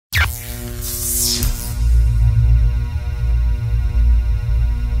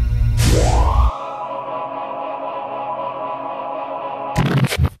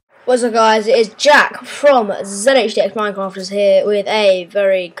What's up guys, it is Jack from zHDxMyNcrafterZz here with a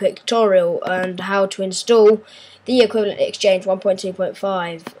very quick tutorial on how to install the equivalent exchange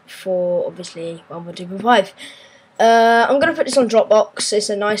 1.2.5 for obviously 1.2.5. I'm going to put this on Dropbox. It's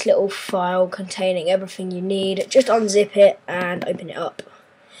a nice little file containing everything you need. Just unzip it and open it up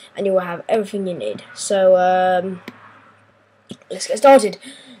and you will have everything you need. So let's get started.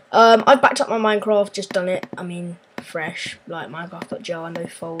 I've backed up my Minecraft, just done it, fresh, like Minecraft.jar, no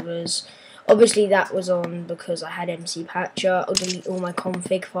folders. Obviously that was on because I had MC Patcher. I'll delete all my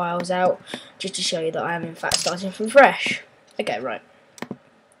config files out just to show you that I am in fact starting from fresh. Okay, right.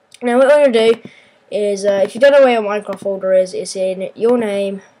 Now what I'm going to do is, if you don't know where your Minecraft folder is, it's in your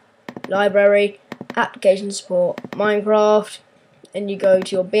name, library, application support, Minecraft, and you go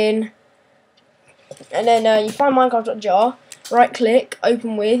to your bin, and then you find Minecraft.jar. Right click,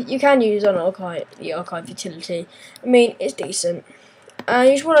 open with. You can use an archive, the archive utility. It's decent.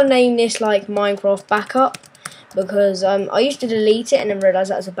 You just want to name this like Minecraft backup because I used to delete it and then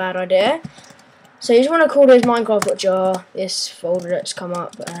realised that was a bad idea. So you just want to call this Minecraft.jar, this folder that's come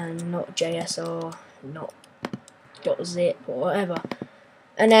up, and not JSR, not .zip or whatever.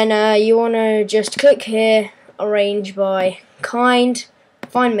 And then you want to just click here, arrange by kind,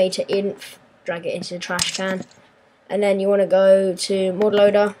 find meta inf, drag it into the trash can. And then you want to go to mod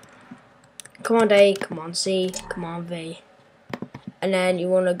loader, command A, command C, command V. And then you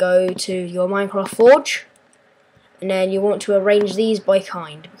want to go to your Minecraft Forge. And then you want to arrange these by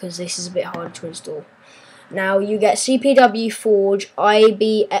kind because this is a bit harder to install. Now you get CPW Forge,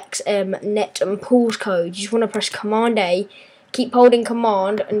 IBXM, net and pools code. You just want to press command A, keep holding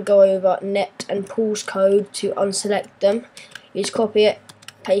command and go over net and pools code to unselect them. You just copy it,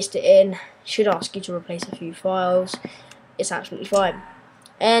 paste it in. Should ask you to replace a few files. It's absolutely fine.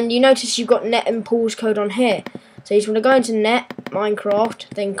 And you notice you've got net and pools code on here. So you just want to go into net, Minecraft,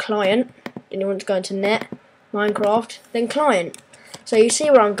 then client. Then you want to go into net, Minecraft, then client. So you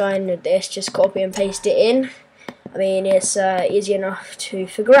see where I'm going with this. Just copy and paste it in. It's easy enough to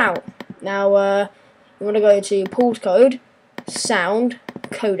figure out. Now you want to go to pools code, sound,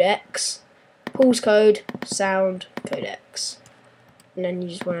 codecs, pools code, sound, codecs. And then you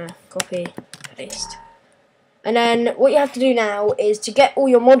just want to copy, paste. And then what you have to do now is to get all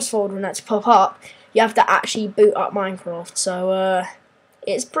your mods folder and that to pop up, you have to actually boot up Minecraft. So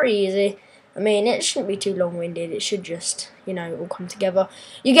it's pretty easy. It shouldn't be too long-winded. It should just, all come together.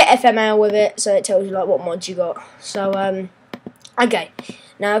 You get FML with it, so it tells you like what mods you got. So okay.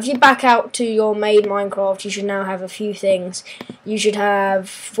 Now if you back out to your main Minecraft, you should now have a few things. You should have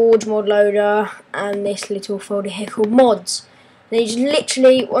Forge mod loader and this little folder here called mods. Then you just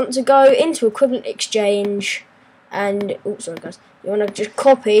literally want to go into equivalent exchange and, oops, sorry guys, you want to just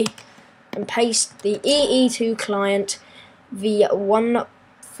copy and paste the EE2 client v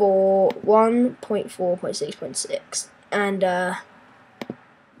 1.4.6.6 and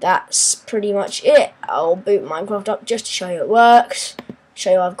that's pretty much it. I'll boot Minecraft up just to show you it works,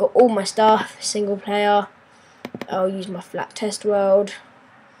 show you I've got all my stuff, single player. I'll use my flat test world,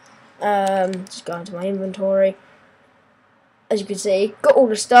 just go into my inventory. As you can see, got all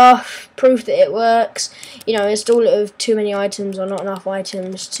the stuff, proof that it works. Install it with too many items or not enough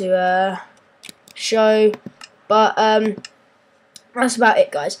items to show. But that's about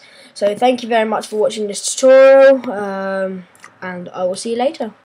it, guys. So thank you very much for watching this tutorial, and I will see you later.